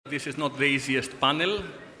This is not the easiest panel.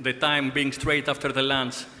 The time being straight after the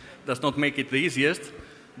lunch does not make it the easiest,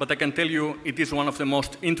 but I can tell you it is one of the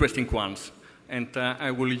most interesting ones. And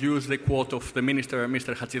I will use the quote of the minister,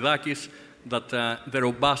 Mr. Hatzidakis, that the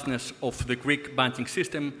robustness of the Greek banking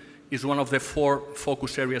system is one of the 4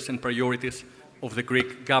 focus areas and priorities of the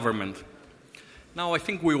Greek government. Now, I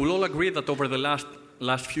think we will all agree that over the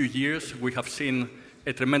last few years, we have seen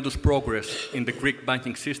a tremendous progress in the Greek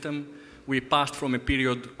banking system. We passed from a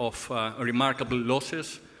period of remarkable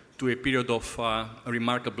losses to a period of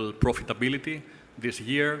remarkable profitability this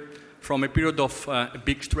year, from a period of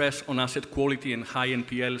big stress on asset quality and high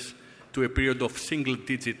NPLs to a period of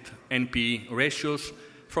single-digit NPE ratios,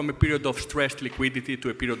 from a period of stressed liquidity to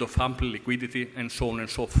a period of ample liquidity, and so on and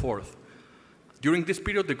so forth. During this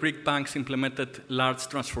period, the Greek banks implemented large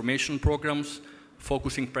transformation programs,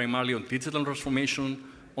 focusing primarily on digital transformation,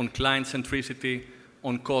 on client centricity,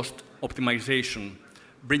 on cost optimization,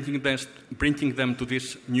 bringing them to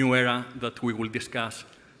this new era that we will discuss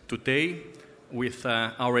today with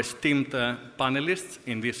our esteemed panelists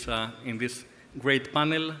in this great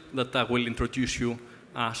panel that I will introduce you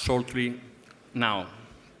shortly now.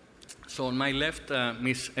 So on my left,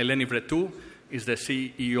 Ms. Eleni Vretou is the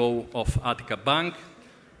CEO of Attica Bank.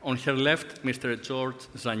 On her left, Mr. George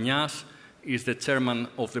Zanias is the chairman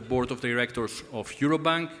of the board of directors of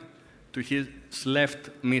Eurobank. To his left,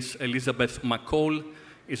 Ms. Elizabeth McCall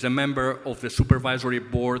is a member of the supervisory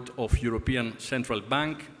board of European Central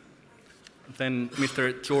Bank. Then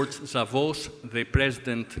Mr. George Zavos, the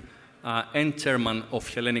president and chairman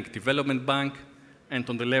of Hellenic Development Bank. And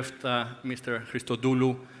on the left, Mr.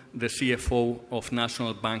 Christodoulou, the CFO of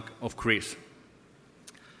National Bank of Greece.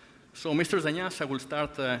 So, Mr. Zanias, I will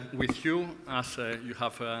start with you, as you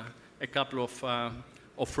have a couple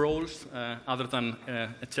of roles. Other than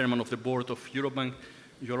a chairman of the board of Eurobank,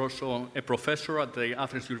 you're also a professor at the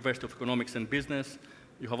Athens University of Economics and Business.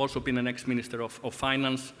 You have also been an ex-minister of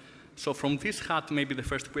Finance. So from this hat, maybe the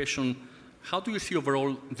first question, how do you see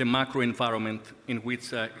overall the macro environment in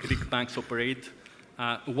which Greek banks operate?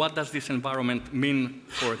 What does this environment mean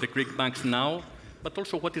for the Greek banks now? But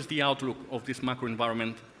also, what is the outlook of this macro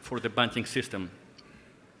environment for the banking system?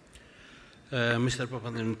 Mr.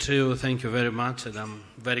 Papadimitriou, thank you very much, and I'm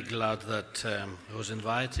very glad that I was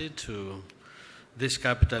invited to this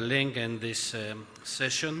Capital Link and this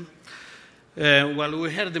session. Well,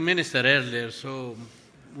 we heard the minister earlier, so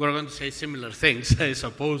we're going to say similar things, I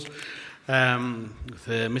suppose, with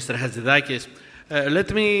Mr. Hatzidakis.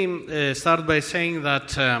 Let me start by saying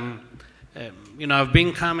that I've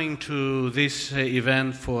been coming to this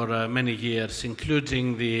event for many years,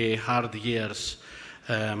 including the hard years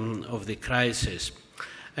of the crisis.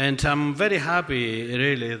 And I'm very happy,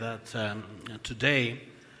 really, that today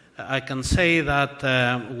I can say that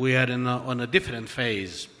we are on a different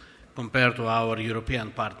phase compared to our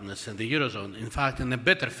European partners in the Eurozone. In fact, in a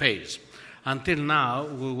better phase. Until now,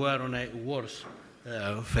 we were on a worse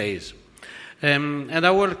phase. And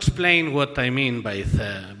I will explain what I mean by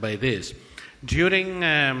this. During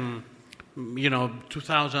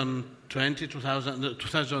 2020,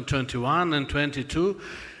 2021 and 2022,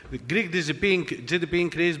 the Greek GDP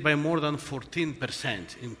increased by more than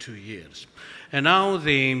 14% in 2 years. And now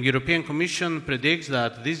the European Commission predicts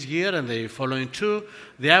that this year and the following 2,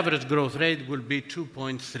 the average growth rate will be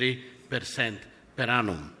 2.3% per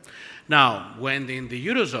annum. Now, when in the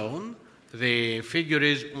Eurozone, the figure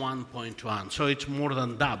is 1.1, so it's more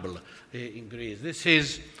than double in Greece. This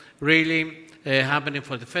is really happening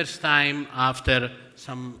for the first time after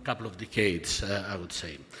some couple of decades, I would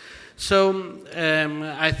say. So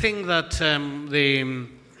I think that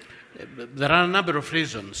there are a number of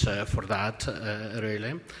reasons for that,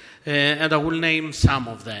 really, and I will name some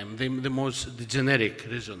of them, the generic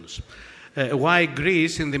reasons. Why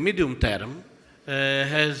Greece, in the medium term,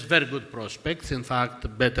 has very good prospects, in fact,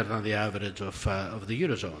 better than the average of the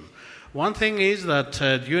Eurozone. One thing is that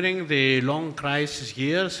during the long crisis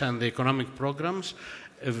years and the economic programs,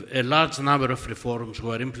 a large number of reforms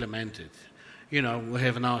were implemented. We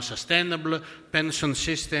have now a sustainable pension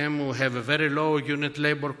system, we have a very low unit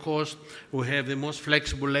labor cost, we have the most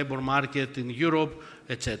flexible labor market in Europe,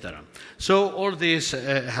 etc. So all this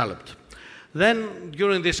helped. Then,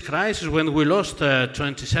 during this crisis, when we lost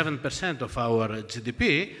 27% of our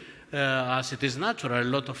GDP, as it is natural, a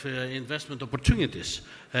lot of investment opportunities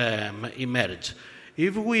emerge.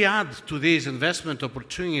 If we add to these investment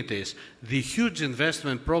opportunities the huge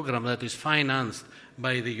investment program that is financed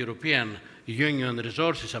by the European Union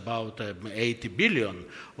resources, about 80 billion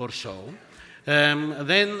or so,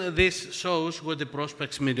 then this shows what the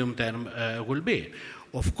prospects medium term will be.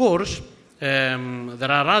 Of course,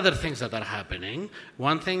 there are other things that are happening.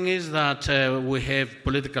 One thing is that we have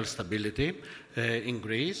political stability in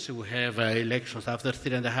Greece. We have elections after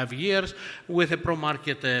 3.5 years with a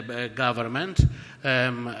pro-market government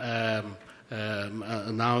now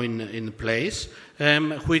in place,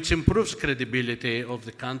 which improves credibility of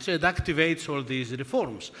the country and activates all these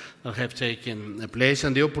reforms that have taken place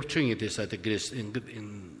and the opportunities that exist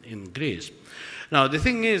in Greece. Now, the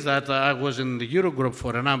thing is that I was in the Eurogroup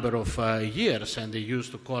for a number of years, and they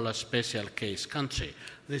used to call us special case country.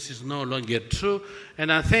 This is no longer true,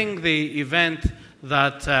 and I think the event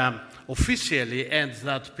that officially ends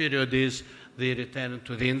that period is the return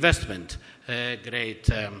to the investment grade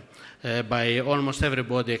by almost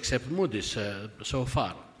everybody except Moody's so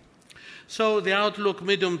far. So the outlook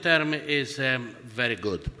medium term is very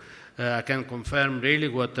good. I can confirm really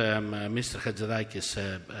what Mr.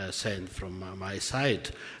 Hatzidakis said from my side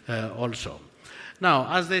also. Now,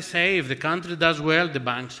 as they say, if the country does well, the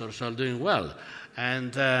banks also are doing well.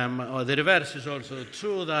 And the reverse is also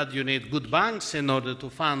true, that you need good banks in order to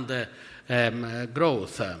fund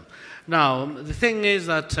growth. Now, the thing is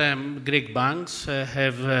that Greek banks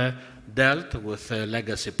have dealt with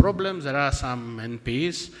legacy problems. There are some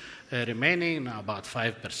NPEs remaining, about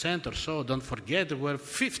 5% or so. Don't forget, there were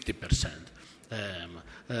 50%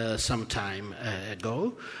 some time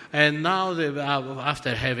ago. And now,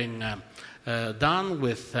 after having done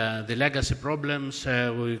with the legacy problems,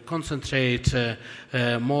 we concentrate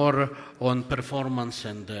more on performance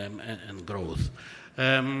and growth.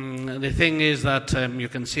 The thing is that you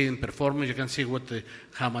can see in performance, you can see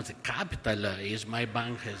how much the capital is. My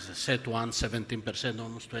bank has set 17%,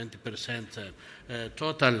 almost 20%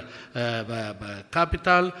 total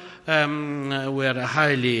capital. We are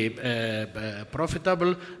highly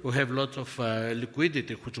profitable. We have lots of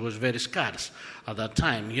liquidity, which was very scarce at that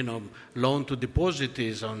time. You know, loan to deposit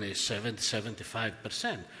is only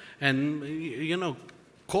 75%. And, you know,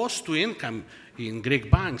 cost to income in Greek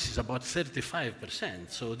banks is about 35%.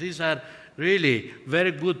 So these are really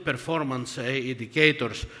very good performance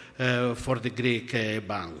indicators for the Greek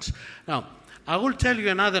banks. Now, I will tell you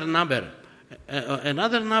another number.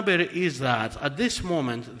 Another number is that at this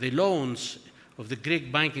moment, the loans of the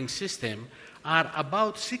Greek banking system are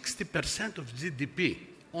about 60% of GDP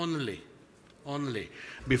only.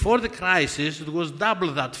 Before the crisis, it was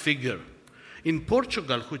double that figure. In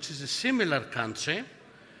Portugal, which is a similar country,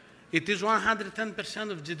 it is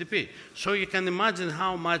 110% of GDP. So you can imagine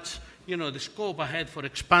how much, you know, the scope ahead for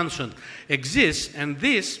expansion exists, and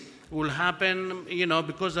this will happen, you know,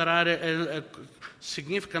 because there are a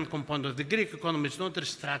significant component. The Greek economy is not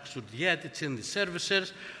restructured yet, it's in the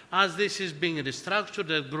services. As this is being restructured,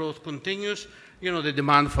 the growth continues, you know, the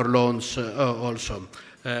demand for loans also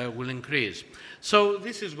will increase. So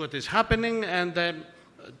this is what is happening, and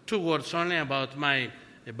 2 words only about my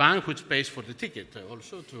bank, which pays for the ticket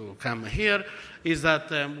also to come here, is that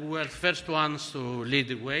we were the first ones to lead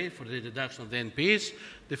the way for the reduction of the NPEs,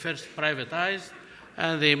 the first privatized,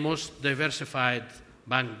 and the most diversified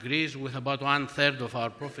bank in Greece, with about 1/3 of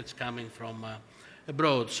our profits coming from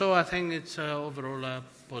abroad. So I think it's overall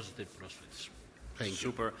positive prospects. Thank you.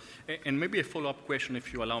 Super. And maybe a follow-up question,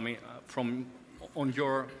 if you allow me, on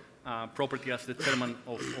your property as the chairman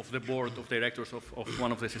of the board of directors of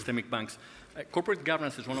one of the systemic banks. Corporate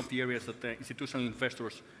governance is one of the areas that institutional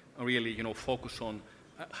investors really, you know, focus on.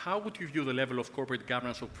 How would you view the level of corporate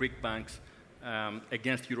governance of Greek banks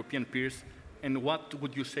against European peers, and what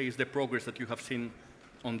would you say is the progress that you have seen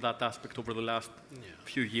on that aspect over the last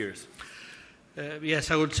few years?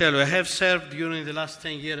 Yes, I will tell you. I have served during the last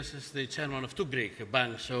 10 years as the chairman of 2 Greek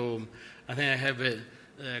banks, so I think I have a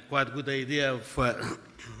quite good idea of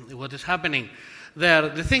what is happening there.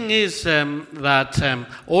 The thing is that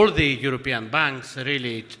all the European banks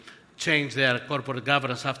really changed their corporate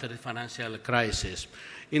governance after the financial crisis.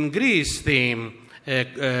 In Greece, the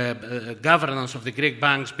governance of the Greek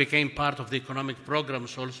banks became part of the economic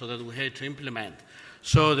programs also that we had to implement.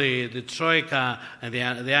 So the Troika and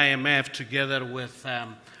the IMF, together with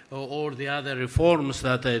all the other reforms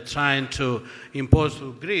that they're trying to impose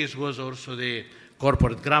to Greece, was also the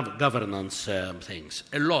corporate governance things.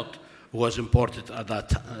 A lot was imported at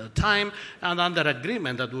that time, and under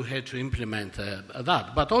agreement that we had to implement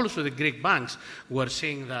that. But also the Greek banks were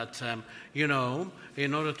seeing that, you know,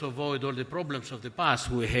 in order to avoid all the problems of the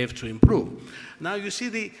past, we have to improve. Now, you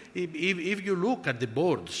see, if you look at the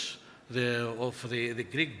boards of the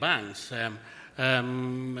Greek banks,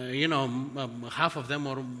 you know, half of them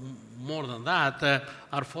or more than that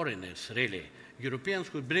are foreigners, really. Europeans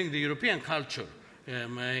who bring the European culture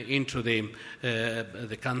into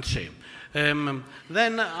the country.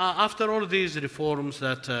 Then, after all these reforms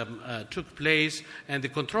that took place, and the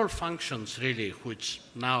control functions really, which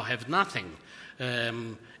now have nothing,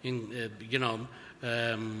 they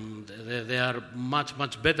are much,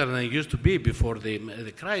 much better than they used to be before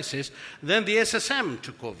the crisis. Then the SSM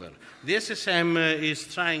took over. The SSM is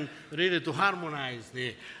trying really to harmonize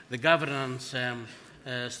the governance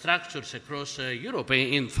structures across Europe.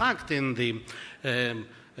 In fact, in the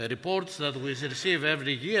reports that we receive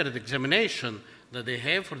every year, the examination that they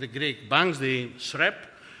have for the Greek banks, the SREP,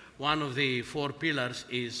 one of the 4 pillars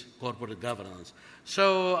is corporate governance.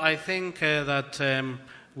 So I think that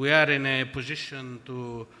we are in a position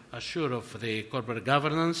to assure of the corporate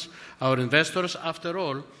governance our investors. After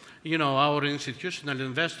all, our institutional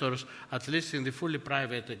investors, at least in the fully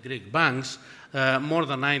private Greek banks, more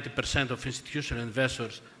than 90% of institutional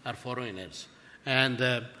investors are foreigners. And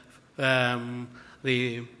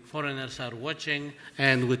the foreigners are watching,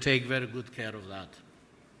 and we take very good care of that.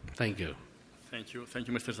 Thank you. Thank you. Thank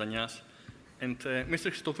you, Mr. Zanias. And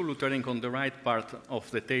Mr. Christodoulou, turning on the right part of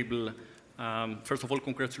the table, first of all,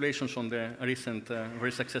 congratulations on the recent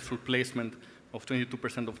very successful placement of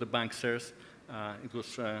 22% of the bank shares. It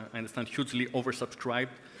was, I understand, hugely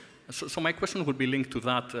oversubscribed. So my question would be linked to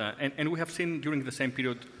that. And we have seen during the same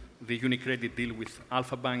period the UniCredit deal with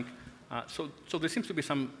Alpha Bank. So there seems to be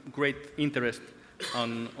some great interest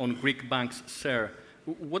on Greek banks' share.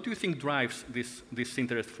 What do you think drives this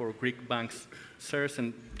interest for Greek banks' shares,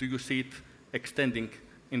 and do you see it extending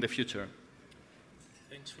in the future?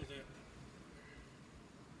 Thanks for the...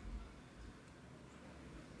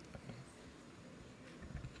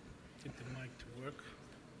 Get the mic to work.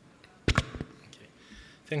 Okay.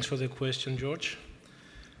 Thanks for the question, George.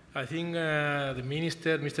 I think the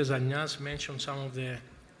Minister, Mr. Zanias, mentioned some of the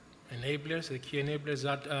enablers, the key enablers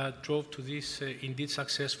that drove to this indeed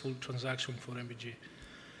successful transaction for NBG.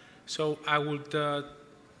 So I would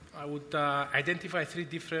identify 3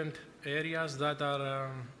 different areas that are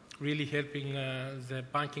really helping the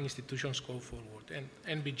banking institutions go forward, and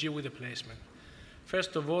NBG with the placement.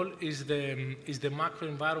 First of all is the macro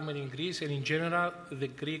environment in Greece, and in general the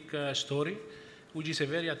Greek story, which is a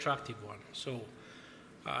very attractive one. So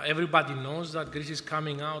everybody knows that Greece is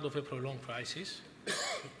coming out of a prolonged crisis.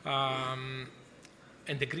 And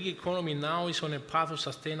the Greek economy now is on a path of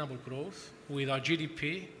sustainable growth, with our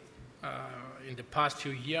GDP in the past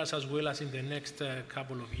few years, as well as in the next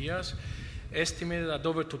couple of years, estimated at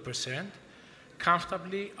over 2%,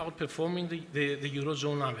 comfortably outperforming the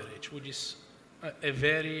Eurozone average, which is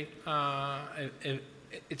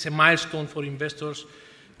it's a milestone for investors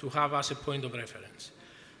to have as a point of reference.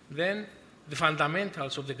 Then the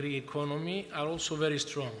fundamentals of the Greek economy are also very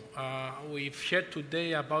strong. We've heard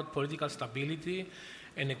today about political stability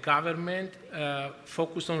and a government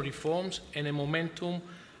focused on reforms and a momentum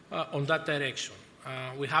on that direction.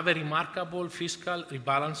 We have a remarkable fiscal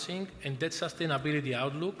rebalancing and debt sustainability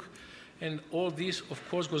outlook, and all this, of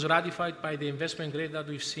course, was ratified by the investment grade that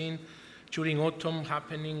we've seen during autumn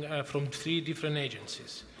happening from 3 different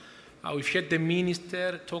agencies. We've heard the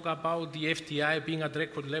Minister talk about the FDI being at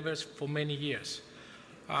record levels for many years.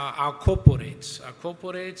 Our corporates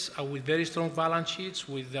are with very strong balance sheets,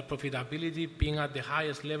 with their profitability being at the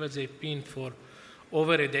highest levels they've been for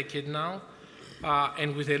over a decade now,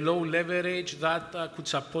 and with a low leverage that could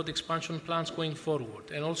support expansion plans going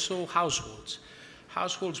forward. And also households.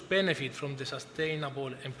 Households benefit from the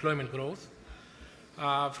sustainable employment growth,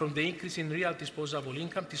 from the increase in real disposable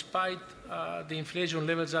income, despite the inflation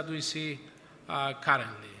levels that we see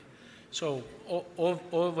currently. So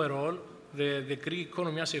overall, the Greek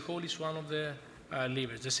economy as a whole is one of the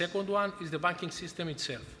levers. The second one is the banking system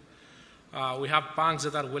itself. We have banks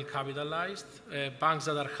that are well capitalized, banks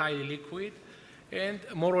that are highly liquid, and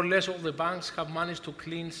more or less all the banks have managed to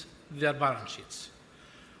cleanse their balance sheets.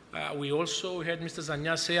 We also heard Mr.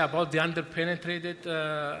 Zanias say about the underpenetrated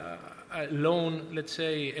loan, let's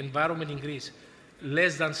say, environment in Greece.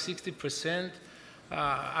 Less than 60%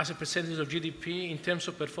 as a percentage of GDP in terms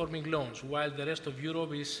of performing loans, while the rest of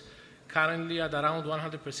Europe is currently at around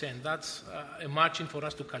 100%. That's a margin for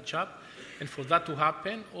us to catch up. And for that to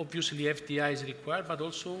happen, obviously FDI is required, but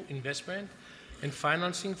also investment and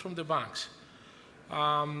financing from the banks.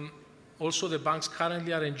 Also, the banks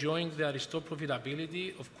currently are enjoying their restored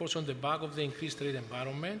profitability, of course, on the back of the increased rate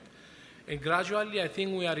environment. And gradually, I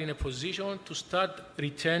think we are in a position to start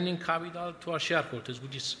returning capital to our shareholders,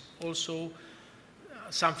 which is also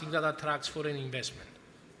something that attracts foreign investment.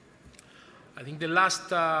 I think the last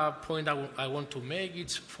point I want to make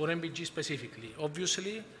is for NBG specifically.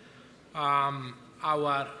 Obviously,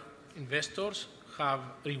 our investors have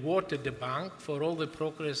rewarded the bank for all the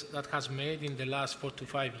progress that has made in the last 4 to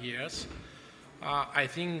 5 years. I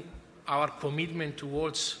think our commitment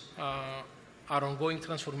towards our ongoing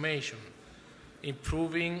transformation,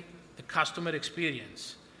 improving the customer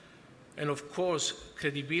experience, and of course,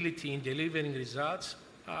 credibility in delivering results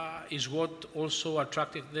is what also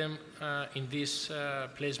attracted them in this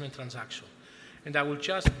placement transaction. And I will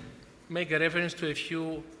just make a reference to a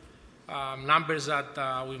few numbers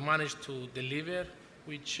that we managed to deliver,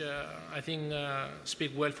 which I think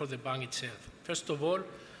speak well for the bank itself. First of all,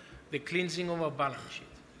 the cleansing of our balance sheet.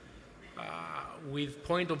 With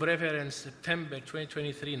point of reference September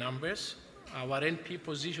 2023 numbers, our NP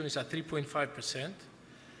position is at 3.5%.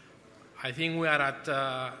 I think we are at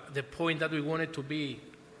the point that we wanted to be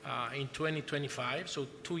in 2025, so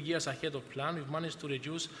 2 years ahead of plan. We've managed to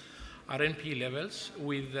reduce our NP levels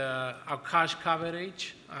with our cash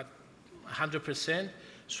coverage at 100%.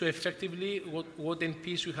 So effectively, what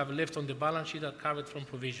NPs we have left on the balance sheet are covered from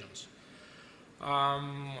provisions.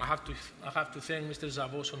 I have to thank Mr.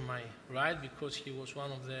 Zavos on my right, because he was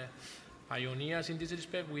one of the pioneers in this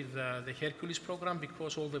respect with the Hercules program,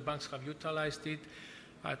 because all the banks have utilized it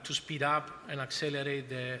to speed up and accelerate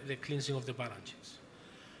the cleansing of the balance sheets.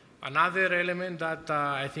 Another element that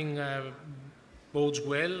I think bodes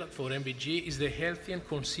well for NBG is the healthy and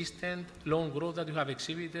consistent loan growth that we have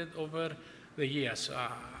exhibited over the years.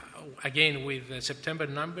 Again, with the September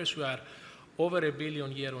numbers, we are over $1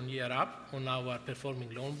 billion year-on-year up on our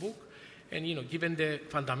performing loan book. And, given the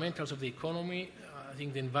fundamentals of the economy, I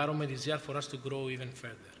think the environment is there for us to grow even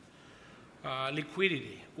further.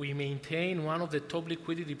 Liquidity. We maintain one of the top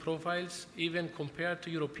liquidity profiles even compared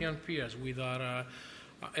to European peers, with our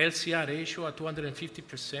LCR ratio at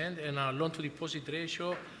 250% and our loan-to-deposit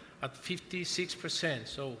ratio at 56%.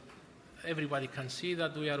 So everybody can see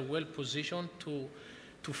that we are well positioned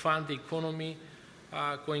to fund the economy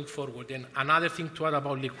going forward. And another thing to add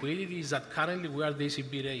about liquidity is that currently where the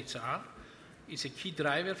ECB rates are is a key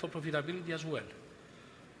driver for profitability as well.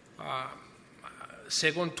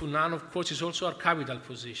 Second to none, of course, is also our capital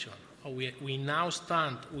position. We now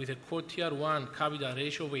stand with a core tier 1 capital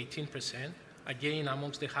ratio of 18%, again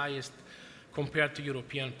amongst the highest compared to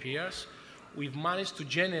European peers. We've managed to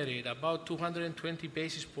generate about 220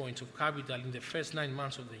 basis points of capital in the first 9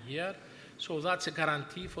 months of the year. So that's a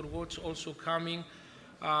guarantee for what's also coming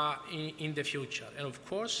in the future. And of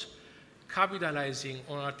course, capitalizing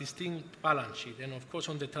on our distinct balance sheet and of course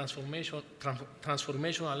on the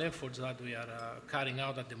transformational efforts that we are carrying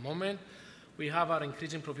out at the moment, we have our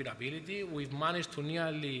increasing profitability. We've managed to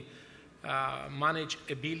nearly manage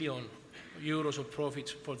 €1 billion of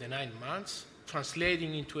profits for the 9 months,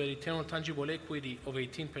 translating into a return on tangible equity of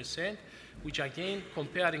 18%, which again,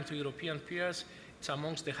 comparing to European peers, it's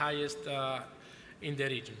amongst the highest in the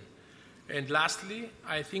region. And lastly,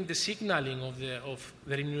 I think the signaling of the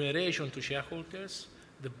remuneration to shareholders,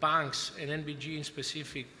 the banks and NBG in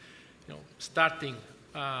specific, starting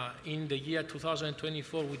in the year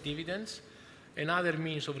 2024 with dividends and other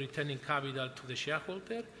means of returning capital to the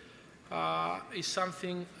shareholder, is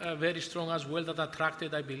something very strong as well that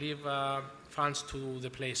attracted, I believe, funds to the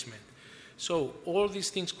placement. So all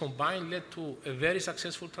these things combined led to a very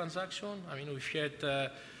successful transaction. I mean, we've shared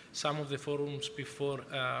some of the forums before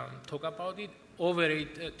talk about it. Over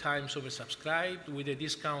 8 times oversubscribed with a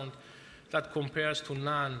discount that compares to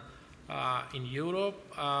none in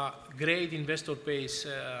Europe. Great investor base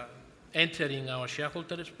entering our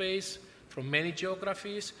shareholder space from many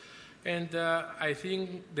geographies. And I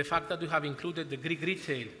think the fact that we have included the Greek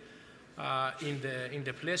retail in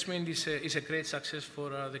the placement is a great success for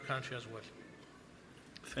the country as well.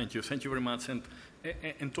 Thank you very much.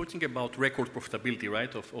 And talking about record profitability,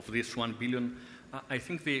 right, of this $1 billion, I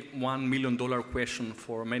think the $1 million question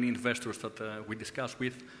for many investors that we discuss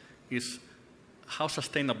with is how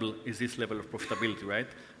sustainable is this level of profitability, right?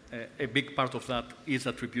 A big part of that is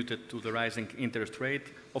attributed to the rising interest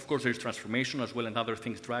rate. Of course, there is transformation as well and other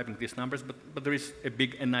things driving these numbers, but there is a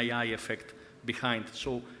big NII effect behind.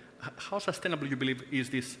 So how sustainable you believe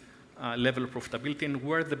is this level of profitability, and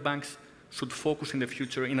where the banks should focus in the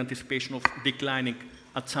future in anticipation of declining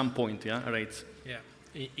at some point, rates? Yeah,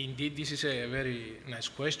 indeed, this is a very nice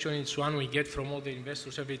question. It's one we get from all the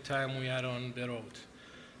investors every time we are on the road.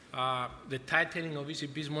 The tightening of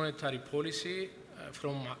ECB's monetary policy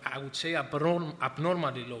from, I would say,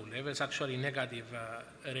 abnormally low levels, actually negative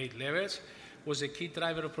rate levels, was a key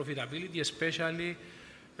driver of profitability, especially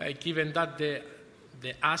given that the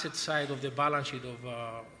asset side of the balance sheet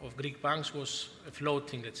of Greek banks was a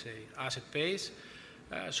floating, let's say, asset base.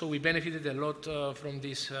 So we benefited a lot from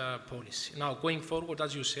this policy. Now, going forward,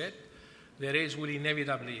 as you said, the rates will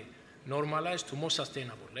inevitably normalize to more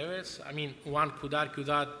sustainable levels. I mean, one could argue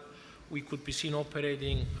that we could be seen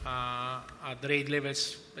operating at rate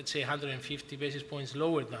levels, let's say 150 basis points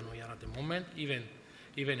lower than we are at the moment, even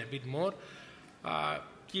a bit more.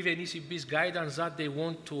 Given ECB's guidance that they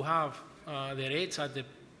want to have the rates at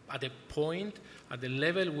the point, at the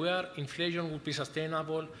level where inflation would be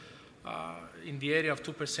sustainable in the area of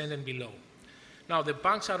 2% and below. Now, the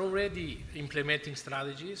banks are already implementing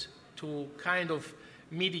strategies to kind of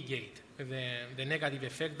mitigate the negative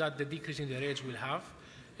effect that the decrease in the rates will have,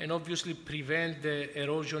 and obviously prevent the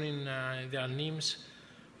erosion in their NIMs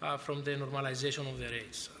from the normalization of the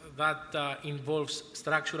rates. That involves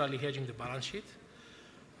structurally hedging the balance sheet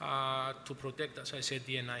to protect, as I said,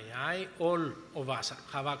 the NII. All of us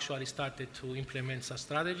have actually started to implement such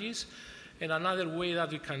strategies. And another way that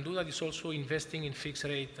we can do that is also investing in fixed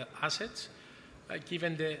rate assets,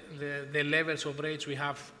 given the levels of rates we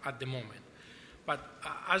have at the moment. But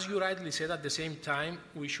as you rightly said, at the same time,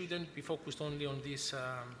 we shouldn't be focused only on these,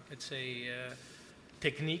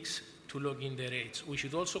 techniques to lock in the rates. We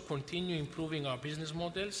should also continue improving our business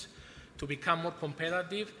models to become more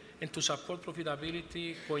competitive and to support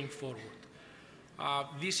profitability going forward.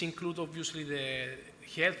 This includes, obviously, the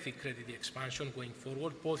healthy credit expansion going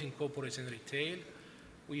forward, both in corporates and retail.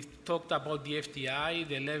 We've talked about the FDI,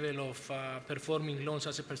 the level of performing loans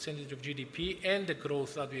as a percentage of GDP, and the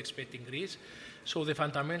growth that we expect in Greece. So the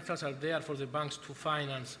fundamentals are there for the banks to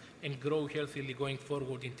finance and grow healthily going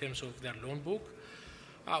forward in terms of their loan book.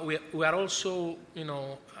 We are also,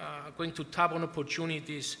 going to tap on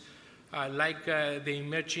opportunities like the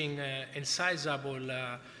emerging and sizable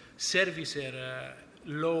servicer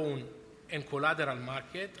loan and collateral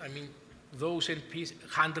market. I mean, those NPs,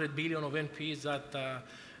 100 billion of NPs that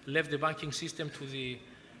left the banking system to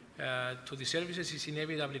the services is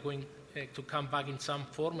inevitably going to come back in some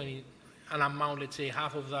form, and an amount, let's say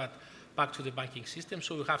half of that, back to the banking system.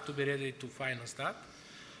 So we have to be ready to finance that.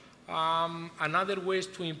 Another way is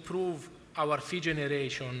to improve our fee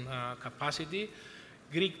generation capacity.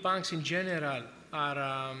 Greek banks in general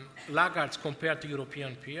are laggards compared to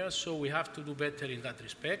European peers, so we have to do better in that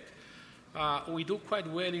respect. We do quite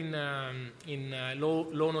well in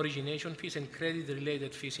loan origination fees and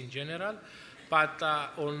credit-related fees in general, but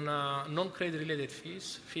on non-credit-related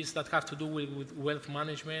fees that have to do with wealth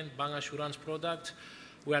management, bank assurance products,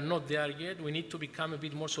 we are not there yet. We need to become a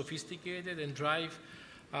bit more sophisticated and drive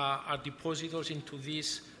our depositors into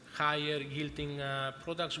these higher yielding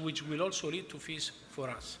products, which will also lead to fees for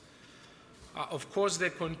us. Of course, the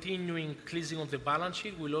continuing cleansing of the balance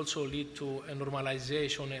sheet will also lead to a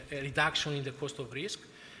normalization, a reduction in the cost of risk,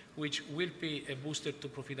 which will be a booster to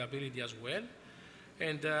profitability as well.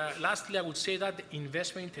 And lastly, I would say that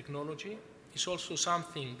investment in technology is also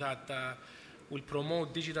something that will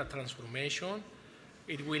promote digital transformation.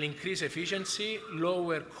 It will increase efficiency,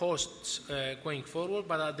 lower costs going forward,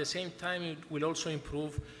 but at the same time, it will also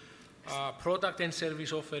improve product and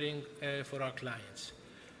service offering for our clients.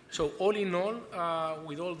 So all in all,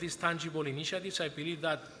 with all these tangible initiatives, I believe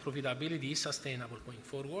that profitability is sustainable going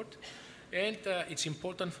forward. And it's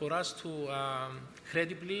important for us to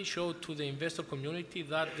credibly show to the investor community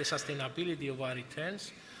that the sustainability of our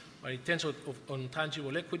returns on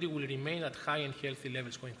tangible equity will remain at high and healthy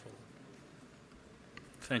levels going forward.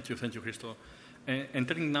 Thank you, Christo.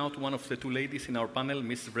 Entering now to one of the two ladies in our panel,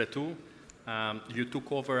 Ms. Vretou. You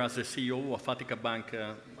took over as the CEO of Attica Bank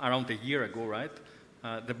around a year ago, right?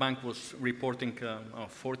 The bank was reporting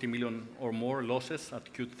 40 million or more losses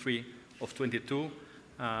at Q3 of 22.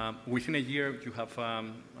 Within a year, you have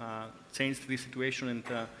changed the situation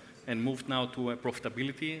and moved now to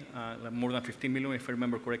profitability, more than 15 million, if I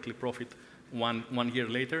remember correctly, profit one year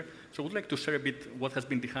later. So I would like to share a bit what has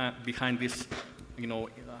been behind this,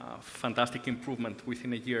 fantastic improvement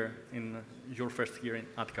within a year in your first year in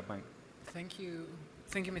Attica Bank. Thank you.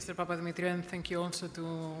 Thank you, Mr. Papadimitriou, and thank you also to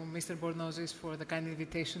Mr. Bornozis for the kind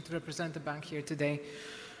invitation to represent the bank here today.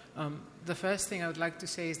 The first thing I would like to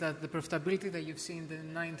say is that the profitability that you've seen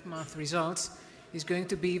in the 9th-month results is going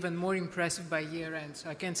to be even more impressive by year end. So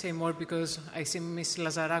I can't say more because I see Ms.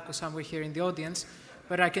 Lazarakos somewhere here in the audience,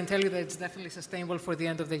 but I can tell you that it's definitely sustainable for the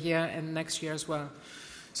end of the year and next year as well.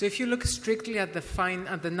 So if you look strictly at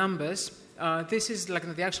the numbers, this is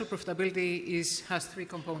like the actual profitability has three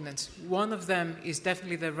components. One of them is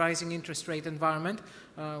definitely the rising interest rate environment,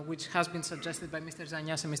 which has been suggested by Mr.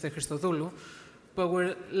 Zanias and Mr. Christodoulou, but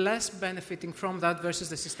we're less benefiting from that versus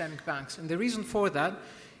the systemic banks. And the reason for that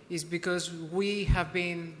is because we have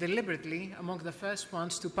been deliberately among the first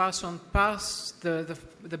ones to pass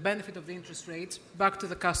the benefit of the interest rates back to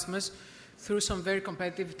the customers through some very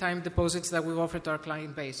competitive time deposits that we've offered to our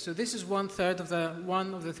client base. So this is one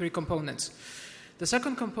of the three components. The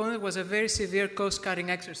second component was a very severe cost-cutting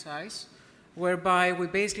exercise, whereby we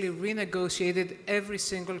basically renegotiated every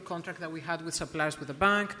single contract that we had with suppliers with the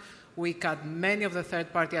bank. We cut many of the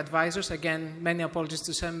third-party advisors. Again, many apologies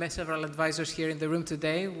to several advisors here in the room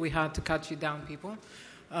today. We had to cut you down, people.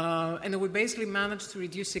 And we basically managed to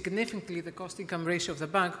reduce significantly the cost-income ratio of the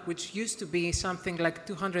bank, which used to be something like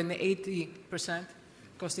 280%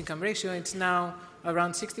 cost-income ratio. It's now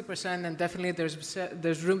around 60%, and definitely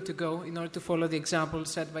there's room to go in order to follow the example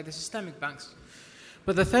set by the systemic banks.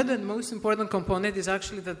 But the third and most important component is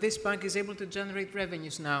actually that this bank is able to generate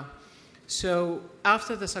revenues now. So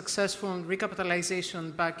after the successful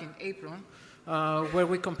recapitalization back in April, where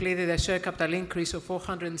we completed a share capital increase of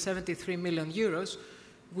 473 million euros,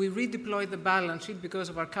 we redeployed the balance sheet because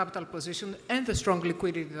of our capital position and the strong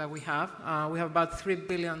liquidity that we have. We have about 3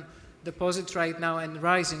 billion deposits right now and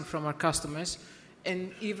rising from our customers.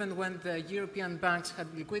 And even when the European banks had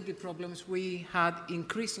liquidity problems, we had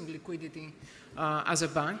increasing liquidity as a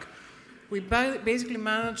bank. We basically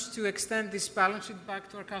managed to extend this balance sheet back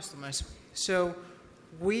to our customers. So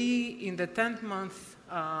we, in the 10th-month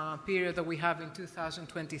period that we have in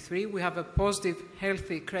 2023, we have a positive,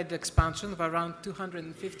 healthy credit expansion of around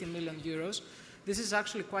 250 million euros. This is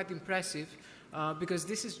actually quite impressive because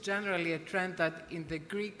this is generally a trend that in the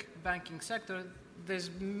Greek banking sector, there's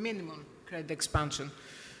minimum credit expansion.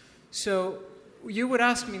 So you would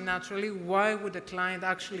ask me naturally, why would a client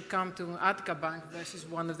actually come to Attica Bank versus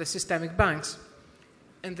one of the systemic banks?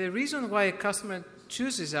 And the reason why a customer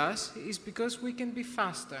chooses us is because we can be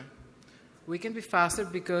faster. We can be faster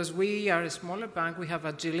because we are a smaller bank, we have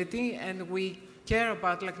agility, and we care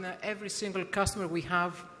about every single customer we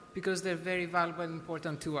have because they're very valuable and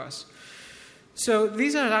important to us. So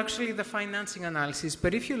these are actually the financing analysis.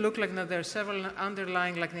 But if you look, there are several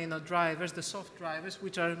underlying drivers, the soft drivers,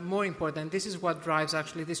 which are more important. This is what drives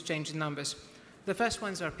actually this change in numbers. The first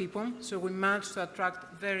ones are people. So we managed to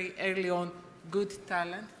attract very early on good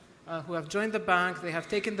talent who have joined the bank. They have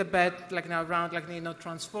taken the bet around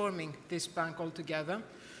transforming this bank altogether.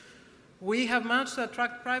 We have managed to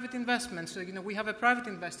attract private investment. So, we have a private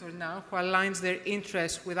investor now who aligns their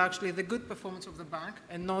interests with actually the good performance of the bank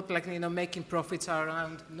and not making profits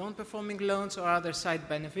around non-performing loans or other side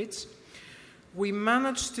benefits. We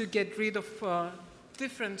managed to get rid of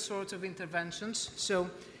different sorts of interventions. So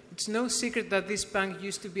it's no secret that this bank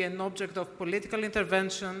used to be an object of political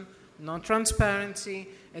intervention, non-transparency,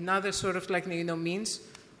 and other sort of means.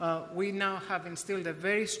 We now have instilled a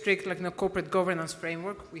very strict corporate governance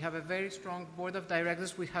framework. We have a very strong board of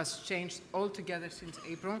directors, which has changed altogether since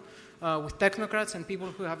April, with technocrats and people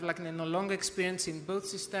who have long experience in both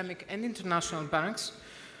systemic and international banks.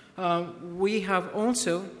 We have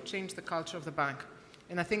also changed the culture of the bank.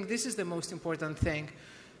 And I think this is the most important thing.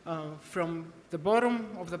 From the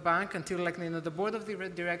bottom of the bank until the board of the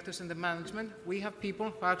directors and the management, we have people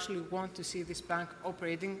who actually want to see this bank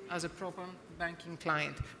operating as a proper banking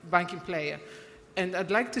player. And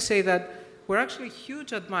I'd like to say that we're actually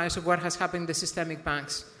huge admirers of what has happened in the systemic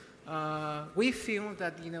banks. We feel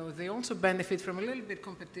that they also benefit from a little bit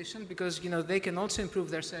competition because they can also improve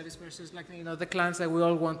their service versus the clients that we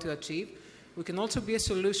all want to achieve. We can also be a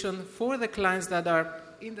solution for the clients that are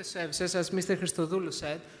in the services, as Mr. Christodoulou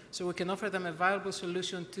said, so we can offer them a viable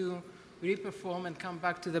solution to reperform and come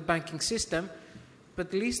back to the banking system.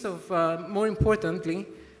 But more importantly,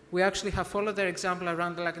 we actually have followed their example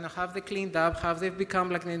around have they cleaned up, have they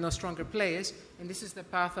become stronger players, and this is the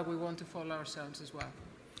path that we want to follow ourselves as well.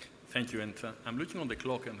 Thank you, and I'm looking on the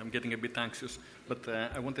clock and I'm getting a bit anxious, but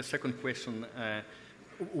I want a second question.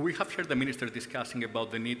 We have heard the minister discussing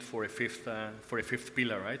about the need for a fifth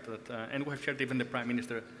pillar, right? And we have heard even the Prime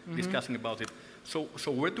Minister discussing about it. So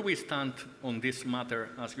where do we stand on this matter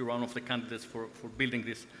as you're one of the candidates for building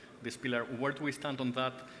this pillar? Where do we stand on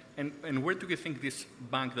that? And where do you think this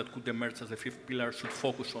bank that could emerge as a fifth pillar should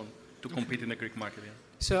focus on to compete in the Greek market? Yeah?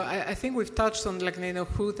 So I think we've touched on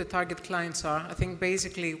who the target clients are. I think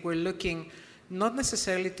basically we're looking not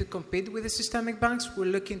necessarily to compete with the systemic banks. We're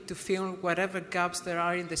looking to fill whatever gaps there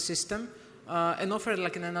are in the system and offer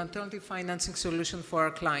an alternative financing solution for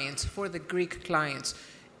our clients, for the Greek clients.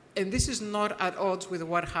 And this is not at odds with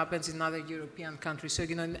what happens in other European countries. So,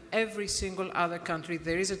 in every single other country,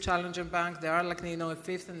 there is a challenger bank. There are a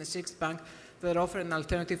fifth and a sixth bank that offer an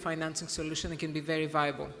alternative financing solution and can be very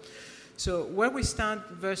viable. So where we stand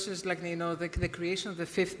versus the creation of the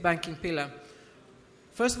fifth banking pillar.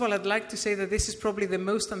 First of all, I'd like to say that this is probably the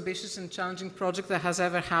most ambitious and challenging project that has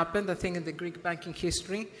ever happened, I think, in the Greek banking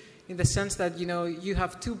history, in the sense that, you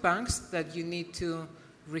have two banks that you need to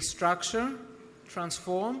restructure,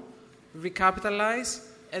 transform, recapitalize,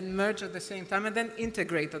 and merge at the same time, and then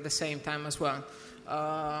integrate at the same time as well.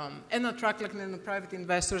 And attract private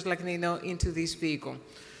investors into this vehicle.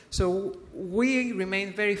 So we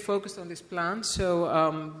remain very focused on this plan.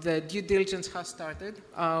 So the due diligence has started.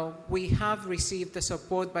 We have received the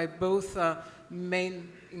support by both main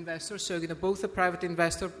investors, so both the private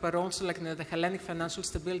investor, but also the Hellenic Financial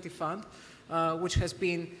Stability Fund, which has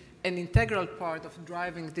been an integral part of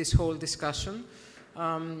driving this whole discussion.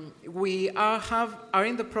 We are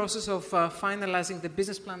in the process of finalizing the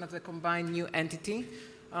business plan of the combined new entity.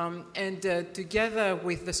 And together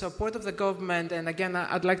with the support of the government, and again,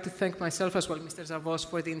 I'd like to thank myself as well, Mr. Zavos,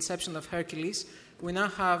 for the inception of Hercules. We now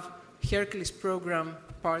have Hercules Program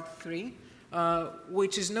Part 3,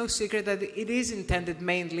 which is no secret that it is intended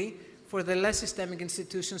mainly for the less systemic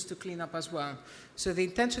institutions to clean up as well. So the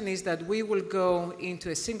intention is that we will go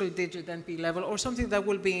into a single-digit NPE level, or something that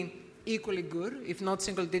will be equally good, if not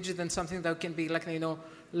single-digit, then something that can be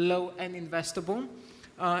low and investable.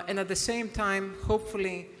 And at the same time,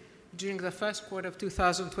 hopefully, during the first quarter of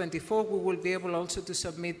 2024, we will be able also to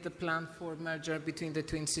submit the plan for merger between the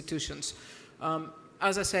two institutions.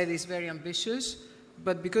 As I said, it's very ambitious,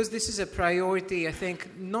 but because this is a priority, I think,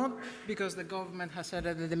 not because the government has said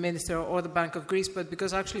it, the minister or the Bank of Greece, but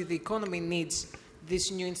because actually the economy needs this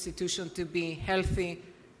new institution to be healthy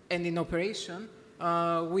and in operation,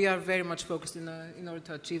 we are very much focused in order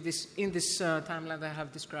to achieve this in this timeline that I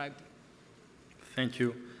have described. Thank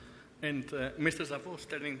you. And Mr. Zavos,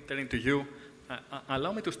 turning to you,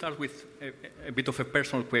 allow me to start with a bit of a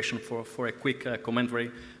personal question for a quick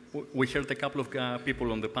commentary. We heard a couple of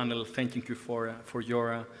people on the panel thanking you for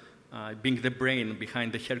your being the brain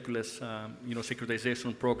behind the Hercules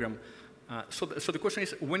securitization program. So the question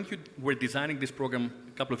is, when you were designing this program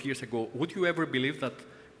a couple of years ago, would you ever believe that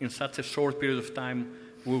in such a short period of time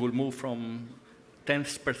we will move from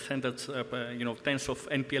tens of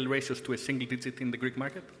NPL ratios to a single digit in the Greek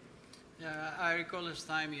market? Yeah, I recall this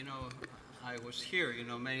time, I was here,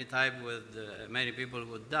 many times with many people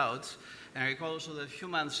with doubts. And I recall also that a few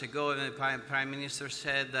months ago, the Prime Minister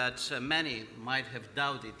said that many might have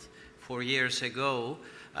doubted 4 years ago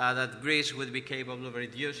that Greece would be capable of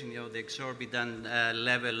reducing the exorbitant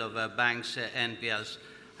level of banks' NPLs.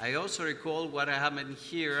 I also recall what happened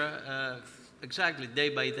here exactly day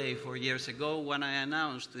by day 4 years ago when I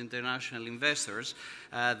announced to international investors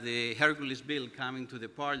the Hercules bill coming to the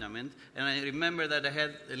Parliament. And I remember that I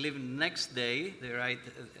had to leave next day,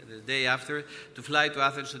 the day after, to fly to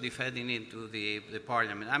Athens to defend it to the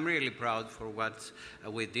Parliament. I'm really proud for what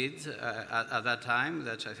we did at that time.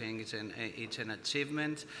 That's, I think, it's an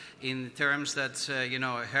achievement in terms that,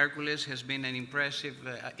 Hercules has been an impressive,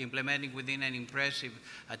 implementing within an impressive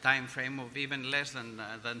time frame of even less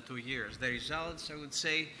than 2 years. The results, I would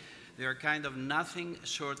say, they are kind of nothing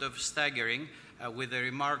short of staggering, with a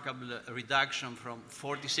remarkable reduction from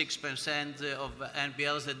 46% of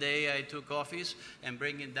NPLs the day I took office and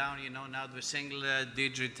bringing down, now to a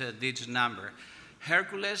single-digit number.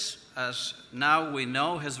 Hercules, as now we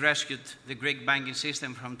know, has rescued the Greek banking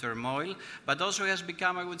system from turmoil, but also has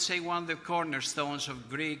become, I would say, one of the cornerstones of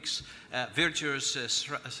Greece's virtuous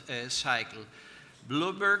cycle.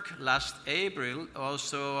 Bloomberg last April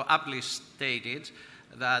also aptly stated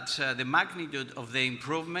that the magnitude of the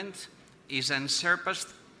improvement is unsurpassed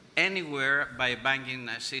anywhere by a banking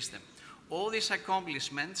system. All these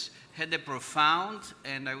accomplishments had a profound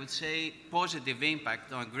and, I would say, positive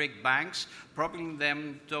impact on Greek banks, propelling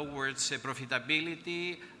them towards a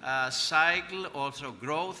profitability cycle, also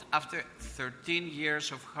growth, after 13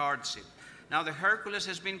 years of hardship. Now, the Hercules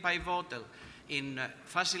has been pivotal in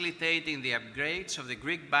facilitating the upgrades of the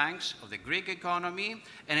Greek banks, of the Greek economy,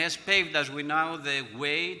 and has paved, as we know, the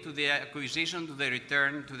way to the acquisition, to the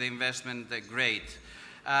return to the investment grade.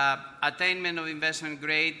 Attainment of investment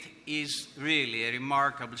grade is really a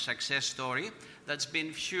remarkable success story that's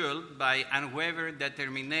been fueled by unwavering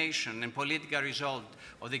determination and political resolve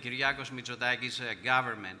of the Kyriakos Mitsotakis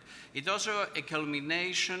government. It's also a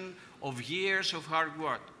culmination of years of hard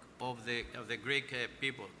work of the Greek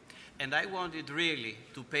people. And I wanted really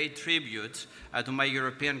to pay tribute to my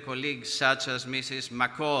European colleagues, such as Mrs.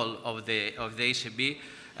 McCall of the ECB,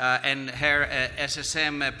 and her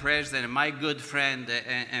SSM president, my good friend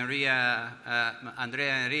Andrea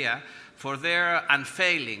Enria, for their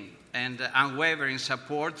unfailing and unwavering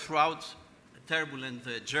support throughout the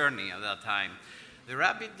turbulent journey at that time. The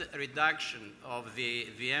rapid reduction of the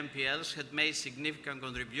NPLs had made significant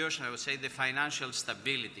contribution, I would say, to financial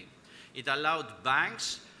stability. It allowed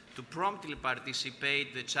banks to promptly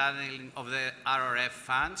participate the channeling of the RRF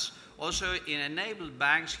funds. Also, it enabled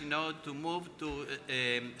banks, to move to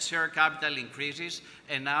share capital increases,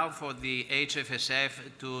 and now for the HFSF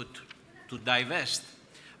to divest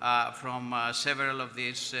from several of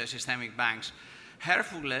these systemic banks.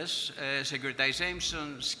 Hercules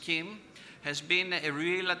securitization scheme has been a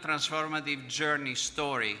real transformative journey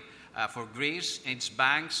story for Greece and its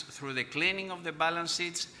banks through the cleaning of the balance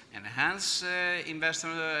sheets, enhance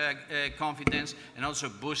investor confidence, and also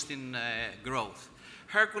boosting growth.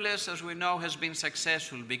 Hercules, as we know, has been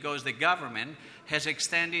successful because the government has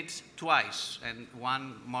extended twice, and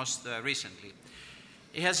one most recently.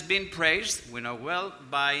 It has been praised, we know well,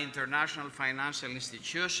 by international financial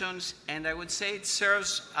institutions, and I would say it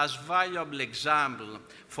serves as a valuable example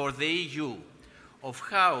for the EU of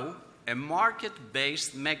how a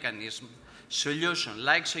market-based mechanism solution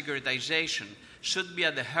like securitization should be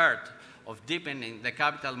at the heart of deepening the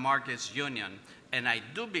capital markets union. And I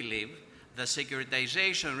do believe that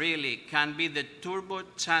securitization really can be the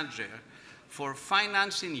turbochanger for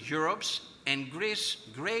financing Europe's and Greece's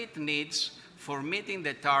great needs for meeting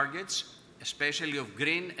the targets, especially of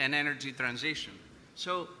green and energy transition.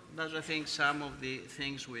 So that's, I think, some of the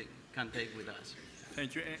things we can take with us.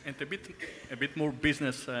 Thank you. And a bit more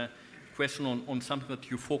business question on something that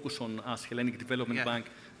you focus on as Hellenic Development Bank.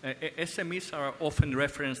 SMEs are often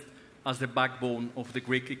referenced as the backbone of the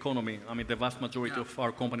Greek economy. I mean, the vast majority of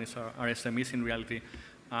our companies are SMEs in reality.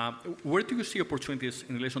 Where do you see opportunities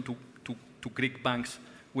in relation to Greek banks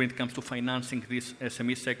when it comes to financing this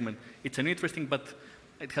SME segment? It's an interesting, but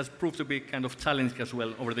it has proved to be kind of challenging as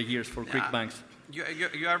well over the years for Greek banks.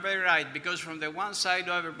 You are very right, because from the one side,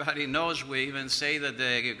 everybody knows, we even say that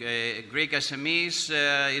the Greek SMEs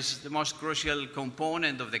is the most crucial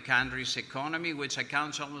component of the country's economy, which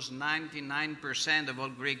accounts almost 99% of all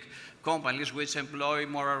Greek companies, which employ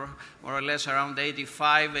more or less around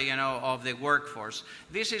 85, of the workforce.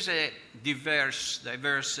 This is a diverse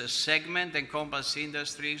segment, encompasses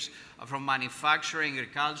industries from manufacturing,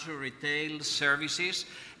 agriculture, retail, services,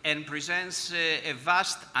 and presents a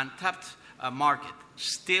vast untapped market.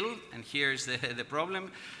 Still, and here's the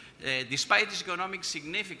problem, despite its economic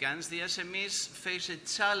significance, the SMEs face a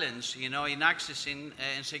challenge, in accessing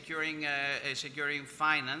and securing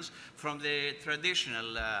finance from the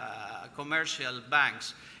traditional commercial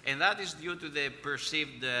banks. And that is due to the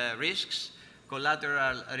perceived risks,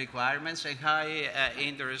 collateral requirements, and high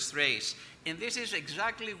interest rates. And this is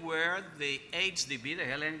exactly where the HDB, the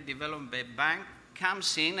Hellenic Development Bank,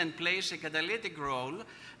 comes in and plays a catalytic role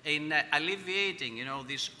in alleviating,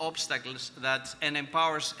 these obstacles and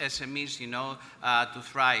empowers SMEs, to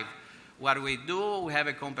thrive. What we do, we have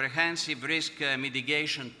a comprehensive risk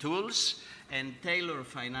mitigation tools and tailor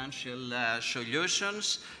financial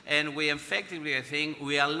solutions, and we effectively, I think,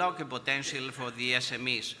 we unlock a potential for the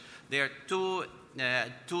SMEs. There are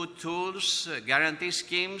two tools, guarantee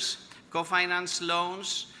schemes, co-finance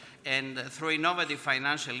loans, and through innovative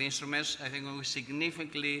financial instruments, I think we will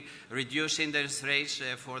significantly reduce interest rates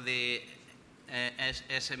for the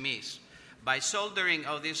SMEs. By shouldering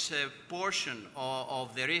of this portion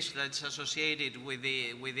of the risk that's associated with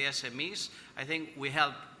the SMEs, I think we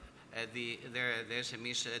help the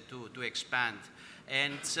SMEs to expand.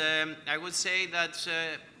 And I would say that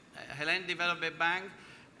Hellenic Development Bank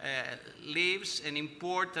leaves an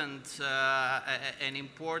important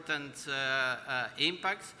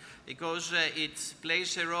impact, because it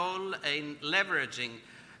plays a role in leveraging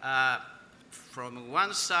from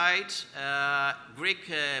one side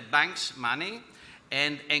Greek banks' money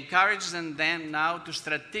and encourage them then now to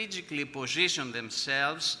strategically position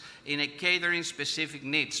themselves in a catering specific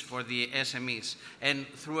needs for the SMEs. And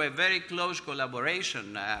through a very close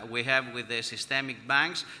collaboration we have with the systemic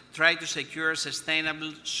banks, try to secure a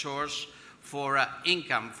sustainable source for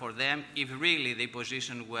income for them if really they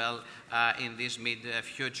position well in this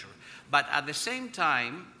mid-future. But at the same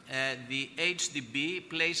time, the HDB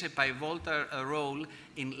plays a pivotal role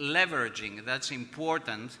in leveraging, that's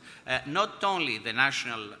important, not only the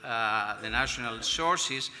national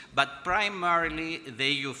sources, but primarily the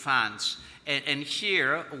EU funds. And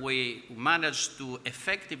here we managed to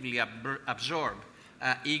effectively absorb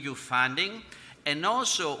EU funding. And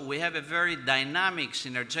also, we have a very dynamic,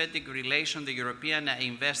 synergetic relation with the European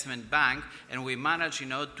Investment Bank, and we managed,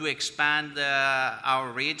 to expand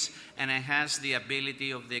our reach and enhance the ability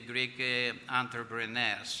of the Greek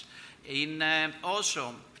entrepreneurs.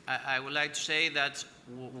 Also, I would like to say that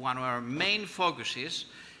one of our main focuses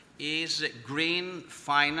is green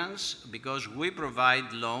finance, because we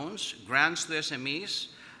provide loans, grants to SMEs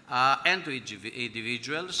and to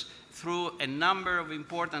individuals through a number of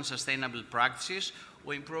important sustainable practices.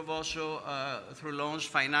 We improve also through loans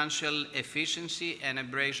financial efficiency and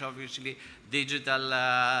embrace obviously digital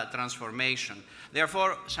transformation.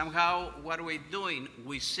 Therefore, somehow what we're doing,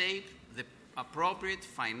 we save the appropriate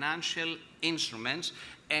financial instruments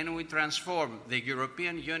and we transform the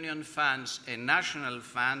European Union funds and national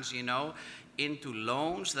funds, into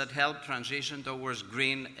loans that help transition towards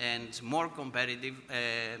green and more competitive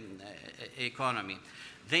economy.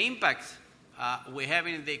 The impact we have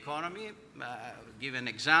in the economy, give an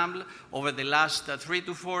example, over the last 3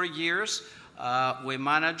 to 4 years, we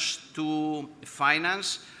managed to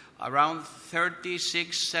finance around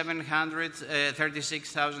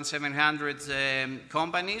 36,700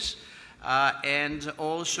 companies, and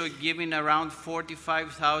also giving around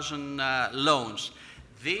 45,000 loans.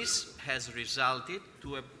 This has resulted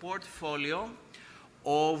to a portfolio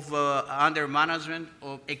of under management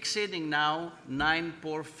of exceeding now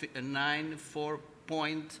 9.4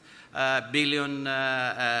 billion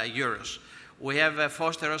euros. We have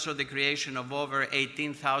fostered also the creation of over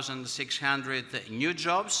 18,600 new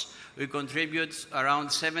jobs. We contribute around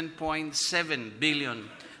 7.7 billion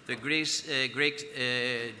to Greek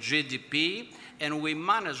GDP, and we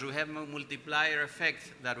have a multiplier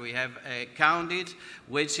effect that we have counted,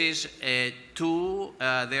 which is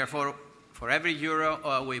therefore, for every euro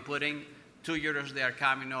we're putting, 2 euros they are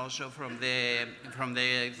coming also from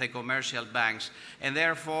the commercial banks. And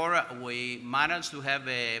therefore, we managed to have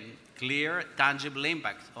a clear, tangible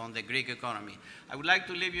impact on the Greek economy. I would like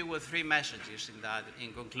to leave you with 3 messages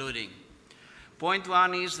in concluding. Point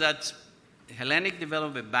 1 is that Hellenic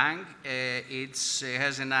Development Bank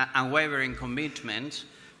has an unwavering commitment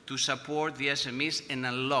to support the SMEs and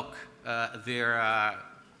unlock their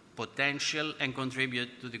potential and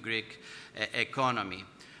contribute to the Greek economy.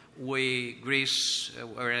 Greece,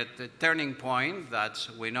 we're at a turning point that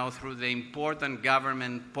we know through the important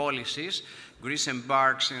government policies, Greece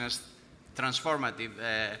embarks in a transformative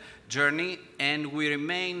journey, and we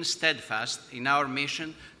remain steadfast in our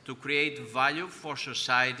mission to create value for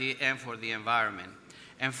society and for the environment.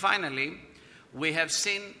 And finally, we have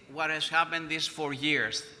seen what has happened these 4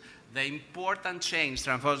 years, the important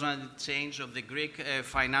transformative change of the Greek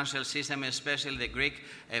financial system, especially the Greek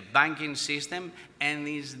banking system, and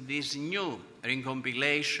this new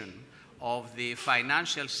recompilation of the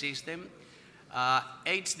financial system.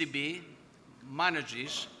 HDB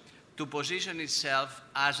manages to position itself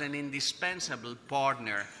as an indispensable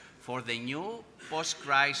partner for the new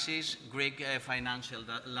post-crisis Greek financial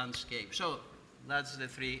landscape. So that's the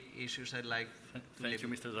 3 issues I'd like to Thank you,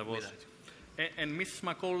 Mr. Zavos. And Mrs.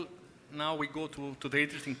 McCall, now we go to the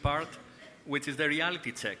interesting part, which is the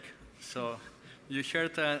reality check. So you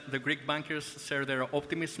shared the Greek bankers share their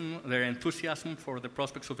optimism, their enthusiasm for the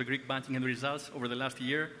prospects of the Greek banking and results over the last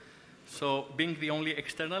year. So being the only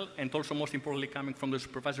external and also most importantly coming from the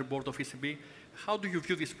Supervisory Board of ECB, how do you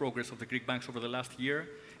view this progress of the Greek banks over the last year?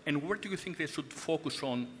 And where do you think they should focus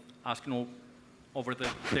on as, over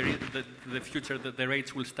the future, that the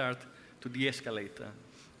rates will start to de-escalate?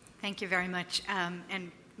 Thank you very much.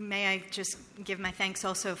 And may I just give my thanks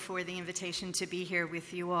also for the invitation to be here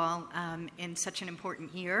with you all in such an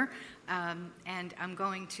important year. And I'm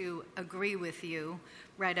going to agree with you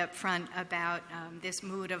right up front about this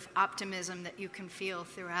mood of optimism that you can feel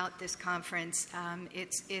throughout this conference.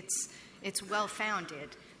 It's well-founded.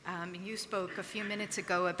 You spoke a few minutes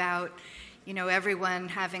ago about everyone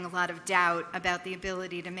having a lot of doubt about the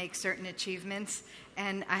ability to make certain achievements.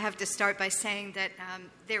 And I have to start by saying that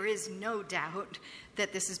there is no doubt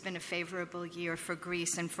that this has been a favorable year for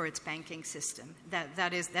Greece and for its banking system.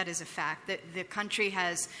 That is a fact. The country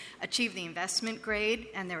has achieved the investment grade,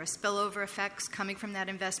 and there are spillover effects coming from that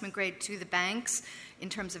investment grade to the banks in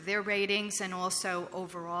terms of their ratings and also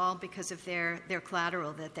overall because of their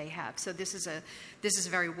collateral that they have. So this is a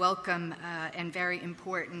very welcome and very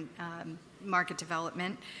important market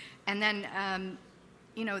development. And then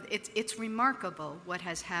it's remarkable what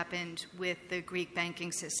has happened with the Greek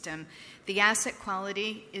banking system. The asset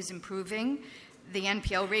quality is improving. The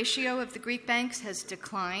NPL ratio of the Greek banks has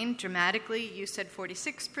declined dramatically. You said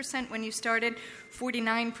 46% when you started,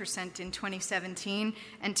 49% in 2017.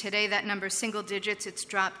 And today that number is single digits. It's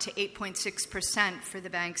dropped to 8.6% for the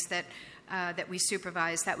banks that we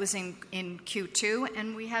supervise. That was in Q2.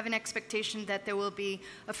 And we have an expectation that there will be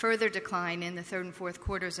a further decline in the third and fourth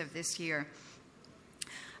quarters of this year.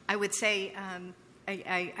 I would say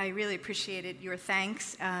I really appreciated your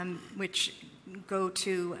thanks, which go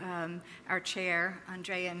to our chair,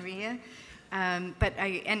 Andrea Enria. But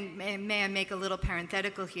may I make a little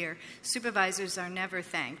parenthetical here? Supervisors are never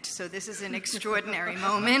thanked, so this is an extraordinary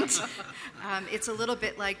moment. It's a little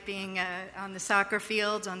bit like being on the soccer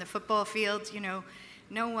field, on the football field.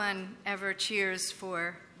 no one ever cheers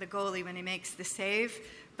for the goalie when he makes the save,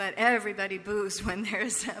 but everybody boos when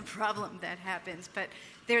there's a problem that happens. But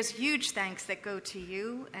there's huge thanks that go to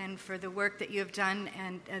you and for the work that you have done,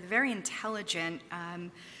 and a very intelligent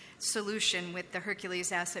solution with the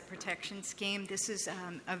Hercules Asset Protection Scheme. This is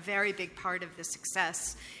a very big part of the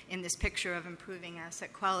success in this picture of improving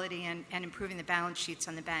asset quality and improving the balance sheets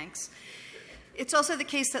on the banks. It's also the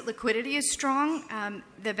case that liquidity is strong.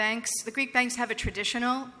 The Greek banks have a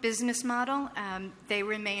traditional business model. They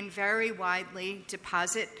remain very widely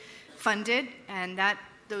deposit funded, and that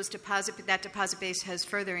deposit base has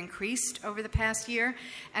further increased over the past year,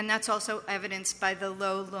 and that's also evidenced by the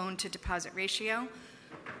low loan-to-deposit ratio.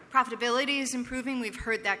 Profitability is improving. We've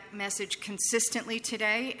heard that message consistently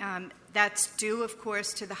today. That's due, of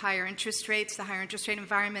course, to the higher interest rates, the higher interest rate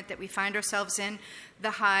environment that we find ourselves in.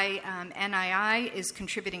 The high NII is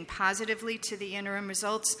contributing positively to the interim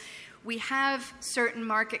results. We have certain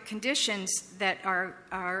market conditions that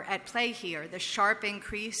are at play here. The sharp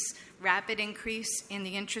increase, rapid increase in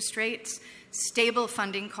the interest rates, stable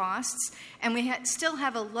funding costs, and we still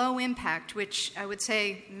have a low impact, which I would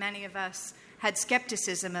say many of us had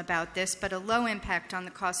skepticism about this, but a low impact on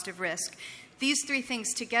the cost of risk. These three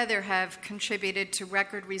things together have contributed to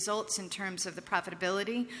record results in terms of the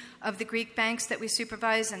profitability of the Greek banks that we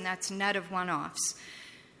supervise, and that's net of one-offs.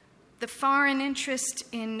 The foreign interest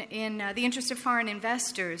the interest of foreign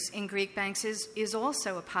investors in Greek banks is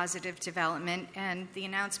also a positive development, and the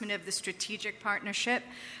announcement of the strategic partnership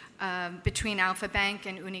between Alpha Bank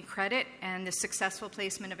and UniCredit, and the successful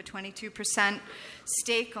placement of a 22%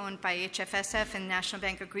 stake owned by HFSF and National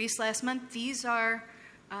Bank of Greece last month. These are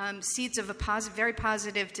seeds of a very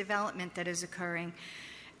positive development that is occurring.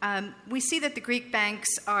 We see that the Greek banks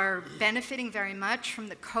are benefiting very much from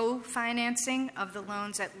the co-financing of the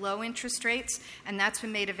loans at low interest rates, and that's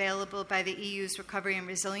been made available by the EU's Recovery and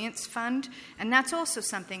Resilience Fund, and that's also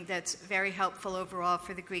something that's very helpful overall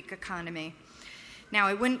for the Greek economy. Now,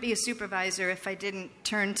 I wouldn't be a supervisor if I didn't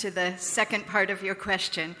turn to the second part of your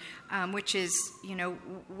question, which is,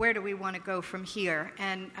 where do we want to go from here?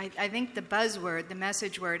 And I think the buzzword, the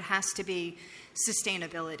message word, has to be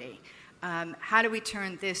sustainability. How do we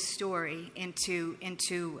turn this story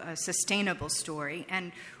into a sustainable story?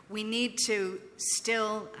 And we need to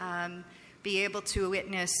still be able to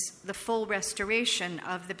witness the full restoration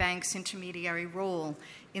of the bank's intermediary role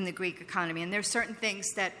in the Greek economy. And there are certain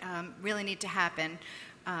things that really need to happen.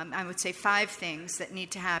 I would say 5 things that need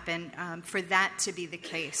to happen for that to be the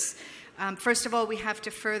case. First of all, we have to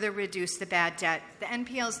further reduce the bad debt. The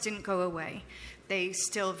NPLs didn't go away. They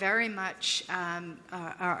still very much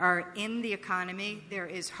are in the economy. There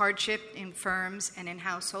is hardship in firms and in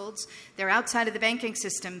households. They're outside of the banking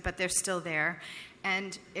system, but they're still there.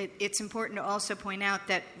 And it's important to also point out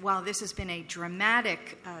that while this has been a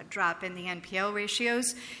dramatic drop in the NPL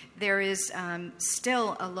ratios, there is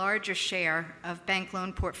still a larger share of bank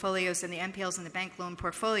loan portfolios and the NPLs in the bank loan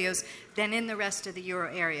portfolios than in the rest of the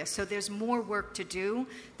euro area. So there's more work to do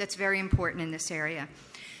that's very important in this area.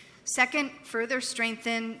 Second, further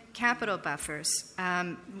strengthen capital buffers.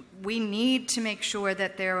 We need to make sure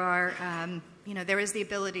that there is the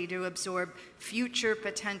ability to absorb future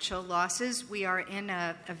potential losses. We are in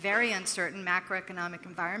a very uncertain macroeconomic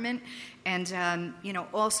environment, and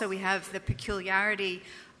also we have the peculiarity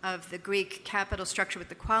of the Greek capital structure with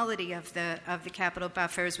the quality of the capital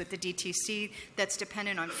buffers with the DTC that's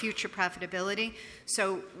dependent on future profitability.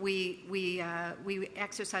 So we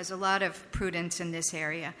exercise a lot of prudence in this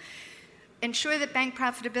area. Ensure that bank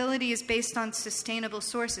profitability is based on sustainable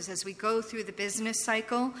sources as we go through the business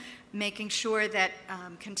cycle, making sure that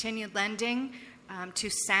continued lending to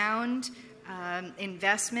sound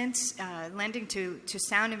investments, lending to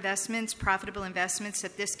sound investments, profitable investments,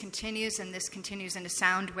 that this continues and this continues in a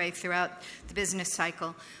sound way throughout the business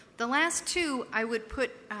cycle. The last 2 I would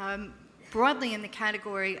put broadly in the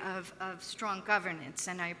category of strong governance,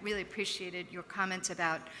 and I really appreciated your comments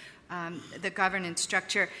about the governance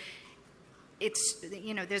structure.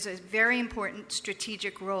 There's a very important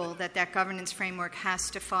strategic role that governance framework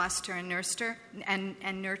has to foster and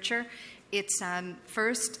nurture. It's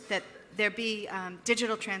first that there be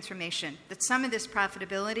digital transformation, that some of this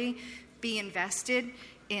profitability be invested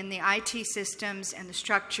in the IT systems and the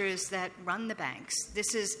structures that run the banks.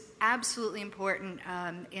 This is absolutely important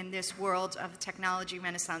in this world of technology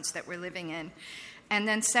renaissance that we're living in. And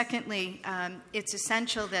then secondly, it's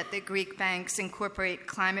essential that the Greek banks incorporate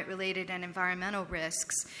climate-related and environmental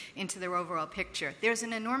risks into their overall picture. There's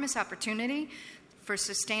an enormous opportunity for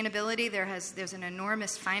sustainability. There's an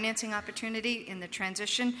enormous financing opportunity in the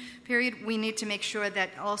transition period. We need to make sure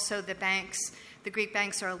that also the banks the Greek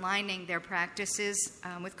banks are aligning their practices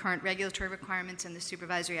with current regulatory requirements and the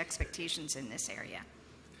supervisory expectations in this area.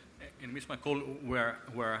 And Ms. McCall,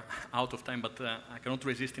 we're out of time, but I cannot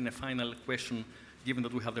resist in a final question, given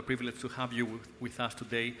that we have the privilege to have you with us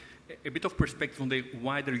today. A bit of perspective on the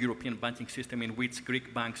wider European banking system in which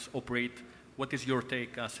Greek banks operate. What is your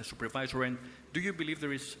take as a supervisor? And do you believe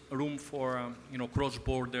there is room for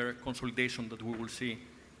cross-border consolidation that we will see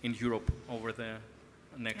in Europe over the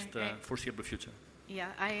next foreseeable future?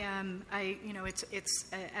 Yeah, it's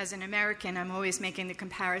as an American, I'm always making the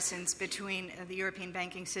comparisons between the European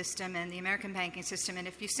banking system and the American banking system. And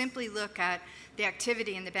if you simply look at the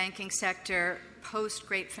activity in the banking sector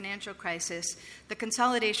post-Great Financial Crisis, the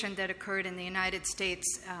consolidation that occurred in the United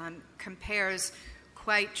States compares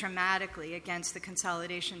quite dramatically against the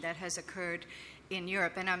consolidation that has occurred in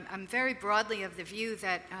Europe. And I'm very broadly of the view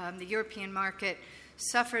that the European market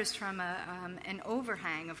suffers from an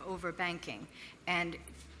overhang of overbanking. And,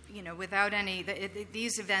 without any,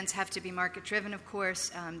 these events have to be market-driven, of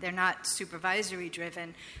course. They're not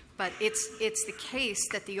supervisory-driven. But it's the case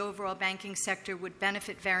that the overall banking sector would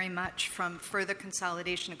benefit very much from further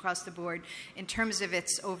consolidation across the board in terms of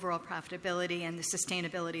its overall profitability and the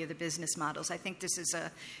sustainability of the business models. I think this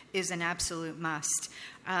is an absolute must.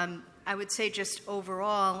 I would say just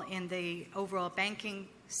overall, in the overall banking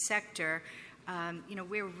sector,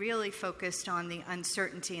 we're really focused on the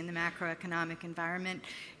uncertainty in the macroeconomic environment.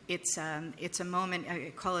 It's a moment,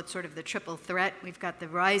 I call it sort of the triple threat. We've got the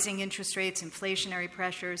rising interest rates, inflationary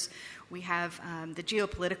pressures. We have the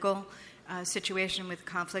geopolitical situation with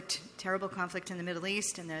terrible conflict in the Middle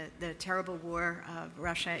East, and the terrible war of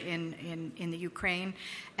Russia in the Ukraine.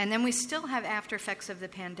 And then we still have after effects of the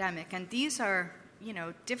pandemic. And these are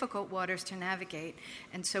difficult waters to navigate.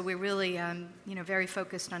 And so we're really, very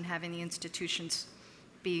focused on having the institutions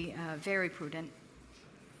be very prudent.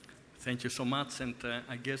 Thank you so much. And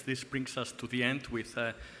I guess this brings us to the end with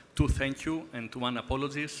two thank you and one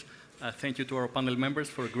apologies. Thank you to our panel members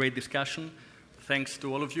for a great discussion. Thanks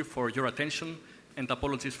to all of you for your attention, and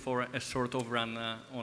apologies for a short overrun